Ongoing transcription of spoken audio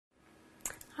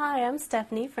Hi, I'm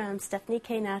Stephanie from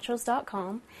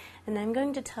stephanieknaturals.com, and I'm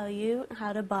going to tell you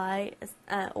how to buy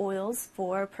oils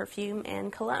for perfume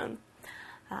and cologne.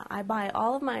 I buy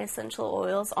all of my essential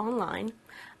oils online.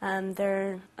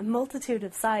 There are a multitude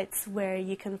of sites where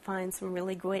you can find some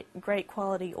really great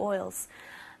quality oils.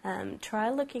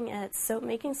 Try looking at soap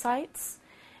making sites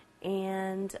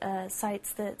and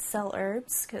sites that sell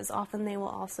herbs, because often they will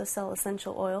also sell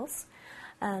essential oils.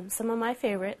 Some of my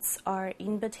favorites are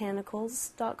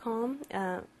edenbotanicals.com,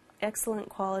 excellent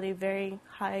quality, very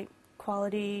high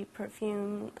quality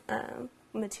perfume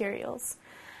materials.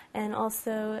 And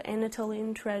also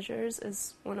Anatolian Treasures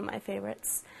is one of my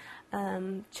favorites.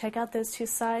 Check out those two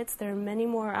sites. There are many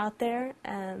more out there.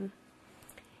 And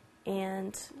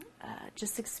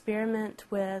just experiment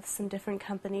with some different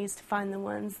companies to find the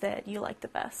ones that you like the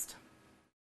best.